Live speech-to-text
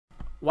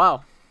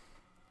Wow.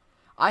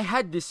 I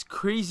had this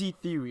crazy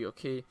theory,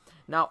 okay?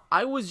 Now,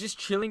 I was just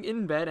chilling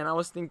in bed and I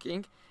was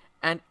thinking,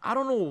 and I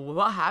don't know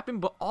what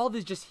happened, but all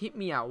this just hit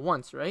me at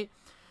once, right?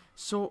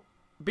 So,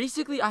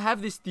 basically, I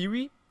have this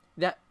theory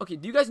that, okay,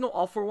 do you guys know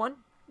All For One?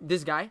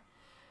 This guy?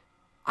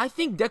 I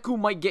think Deku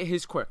might get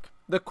his quirk.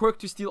 The quirk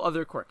to steal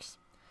other quirks.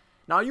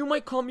 Now, you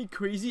might call me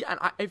crazy, and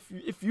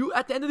if you,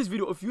 at the end of this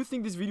video, if you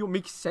think this video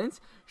makes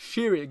sense,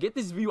 share it. Get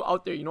this video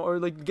out there, you know, or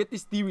like, get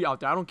this theory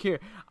out there. I don't care.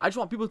 I just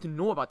want people to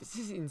know about this.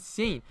 This is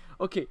insane.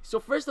 Okay, so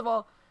first of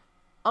all,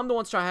 I'm the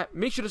one Straw Hat.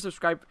 Make sure to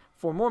subscribe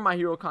for more My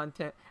Hero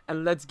content,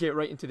 and let's get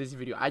right into this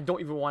video. I don't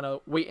even want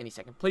to wait any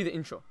second. Play the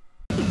intro.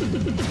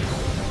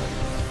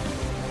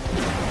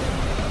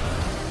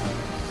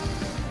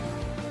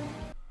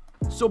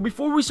 So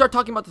before we start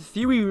talking about the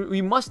theory,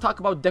 we must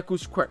talk about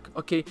Deku's quirk,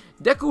 okay?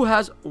 Deku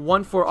has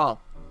One For All.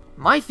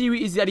 My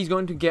theory is that he's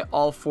going to get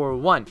All For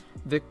One,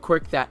 the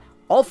quirk that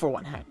All For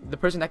One had, the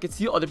person that could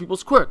steal other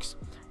people's quirks.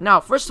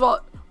 Now, first of all,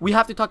 we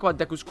have to talk about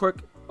Deku's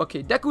quirk.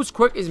 Okay, Deku's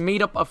quirk is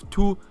made up of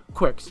two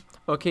quirks,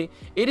 okay?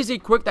 It is a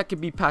quirk that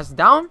could be passed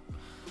down,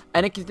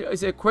 and it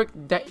is a quirk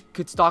that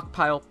could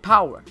stockpile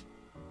power.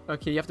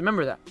 Okay, you have to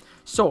remember that.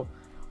 So,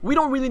 we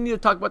don't really need to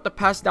talk about the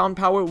passed down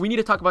power. We need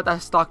to talk about that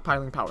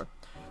stockpiling power.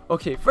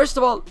 Okay, first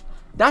of all,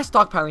 that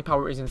stockpiling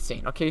power is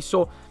insane, okay?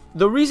 So,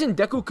 the reason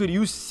Deku could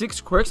use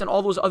 6 quirks and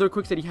all those other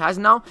quirks that he has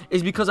now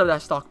is because of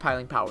that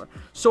stockpiling power.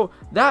 So,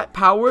 that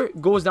power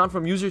goes down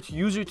from user to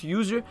user to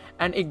user,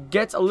 and it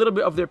gets a little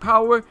bit of their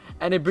power,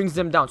 and it brings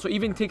them down. So,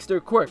 even takes their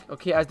quirk,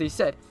 okay, as they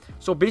said.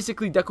 So,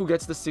 basically, Deku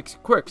gets the 6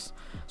 quirks.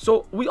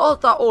 So, we all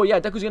thought, oh yeah,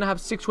 Deku's gonna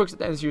have 6 quirks at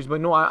the end of the series, but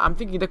no, I'm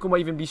thinking Deku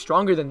might even be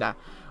stronger than that,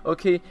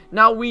 okay?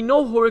 Now, we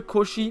know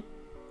Horikoshi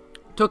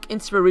took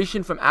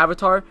inspiration from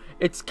Avatar.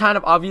 It's kind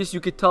of obvious. You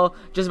could tell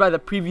just by the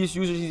previous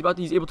users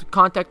he's able to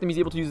contact them, he's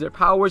able to use their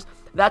powers.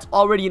 That's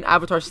already an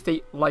Avatar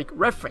state like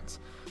reference.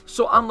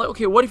 So I'm like,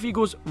 okay, what if he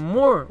goes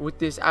more with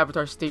this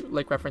Avatar state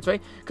like reference,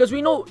 right? Because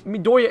we know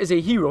Midoriya is a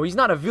hero, he's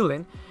not a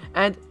villain,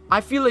 and I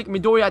feel like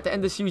Midoriya at the end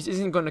of the series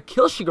isn't going to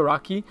kill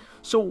Shigaraki.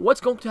 So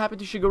what's going to happen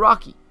to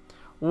Shigaraki?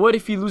 What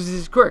if he loses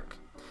his quirk?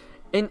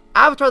 In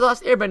Avatar The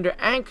Last Airbender,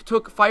 Aang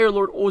took Fire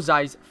Lord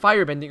Ozai's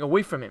firebending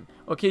away from him,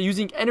 okay,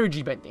 using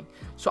energy bending.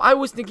 So I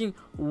was thinking,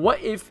 what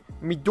if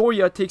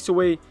Midoriya takes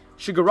away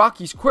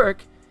Shigaraki's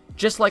quirk,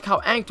 just like how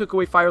Aang took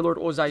away Fire Lord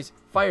Ozai's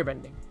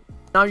firebending?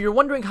 Now you're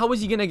wondering, how is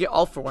he gonna get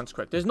All For One's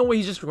quirk? There's no way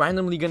he's just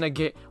randomly gonna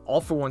get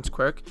All For One's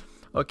quirk.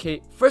 Okay,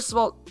 first of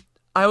all,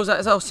 as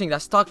I was saying,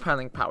 that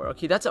stockpiling power,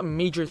 okay, that's a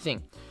major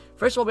thing.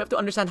 First of all, we have to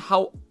understand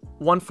how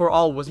One For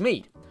All was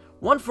made.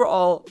 One For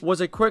All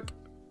was a quirk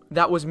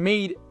that was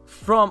made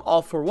from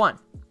All For One,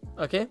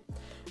 okay?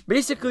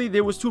 Basically,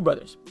 there was 2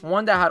 brothers.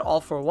 One that had All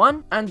For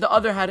One, and the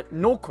other had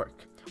no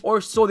quirk.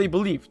 Or so they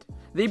believed.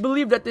 They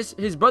believed that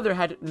his brother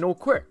had no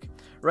quirk,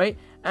 right?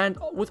 And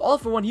with All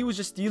For One, he was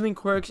just stealing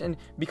quirks and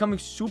becoming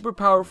super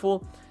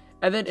powerful.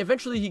 And then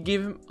eventually, he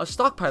gave him a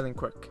stockpiling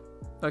quirk,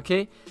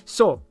 okay?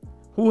 So,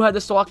 who had the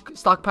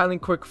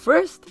stockpiling quirk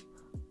first?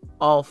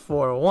 All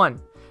For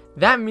One.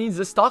 That means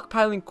the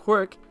stockpiling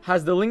quirk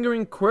has the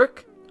lingering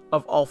quirk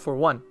of All For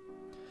One.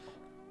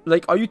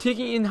 Like, are you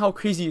taking in how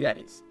crazy that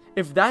is?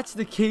 If that's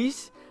the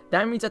case,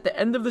 that means at the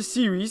end of the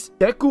series,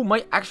 Deku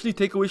might actually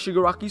take away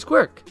Shigaraki's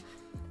quirk.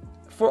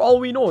 For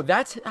all we know,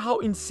 that's how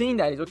insane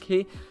that is,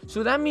 okay?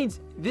 So that means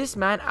this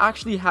man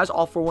actually has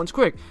All For One's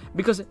quirk,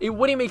 because it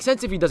wouldn't make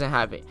sense if he doesn't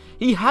have it.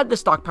 He had the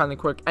stockpiling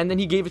quirk, and then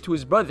he gave it to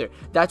his brother.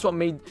 That's what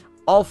made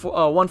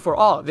One For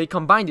All. They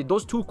combined it.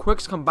 Those 2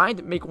 quirks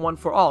combined make One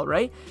For All,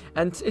 right?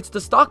 And it's the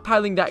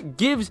stockpiling that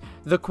gives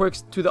the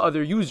quirks to the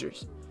other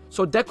users.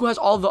 So Deku has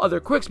all the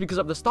other quirks because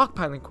of the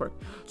stockpiling quirk.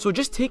 So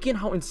just take in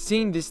how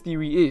insane this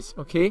theory is,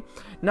 okay?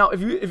 Now, if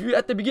you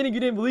at the beginning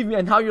you didn't believe me,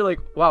 and now you're like,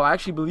 wow, I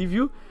actually believe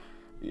you.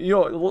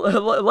 Yo,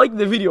 like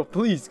the video,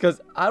 please, because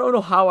I don't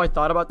know how I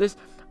thought about this.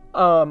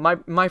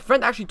 My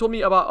friend actually told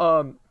me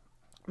about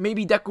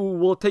maybe Deku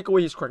will take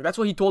away his quirk. That's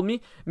what he told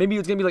me. Maybe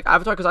it's gonna be like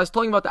Avatar, because I was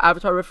talking about the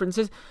Avatar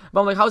references. But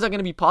I'm like, how is that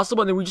gonna be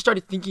possible? And then we just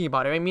started thinking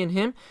about it, right? Me and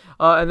him.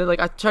 And then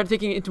like I started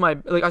taking it into my,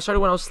 like I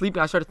started when I was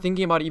sleeping. I started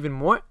thinking about it even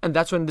more, and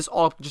that's when this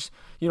all just,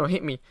 you know,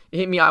 hit me. It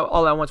hit me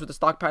all at once with the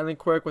stockpiling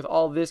quirk, with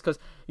all this, because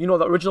you know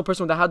the original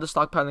person that had the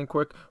stockpiling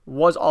quirk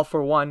was All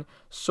For One.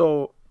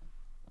 So,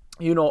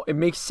 you know, it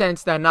makes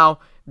sense that now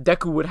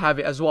Deku would have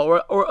it as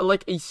well, or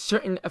like a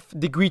certain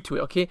degree to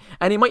it, okay?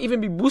 And it might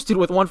even be boosted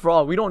with One For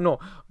All, we don't know.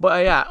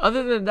 But yeah,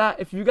 other than that,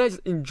 if you guys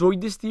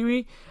enjoyed this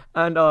theory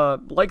and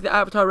like the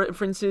Avatar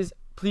references,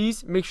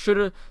 please make sure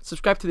to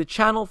subscribe to the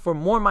channel for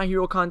more My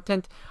Hero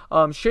content.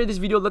 Share this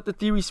video, let the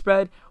theory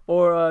spread,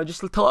 or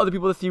just tell other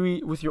people the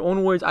theory with your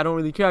own words. I don't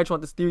really care, I just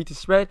want this theory to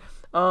spread.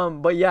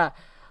 But yeah,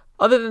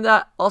 other than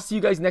that, I'll see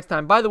you guys next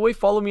time. By the way,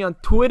 follow me on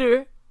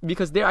Twitter,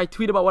 because there I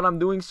tweet about what I'm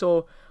doing,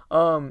 so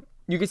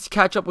you can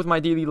catch up with my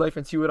daily life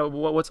and see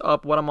what's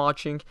up, what I'm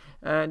watching.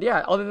 And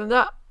yeah, other than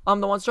that, I'm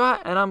the One Straw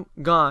Hat, and I'm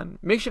gone.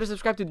 Make sure to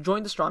subscribe to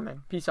join the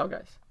Strongman. Peace out,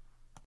 guys.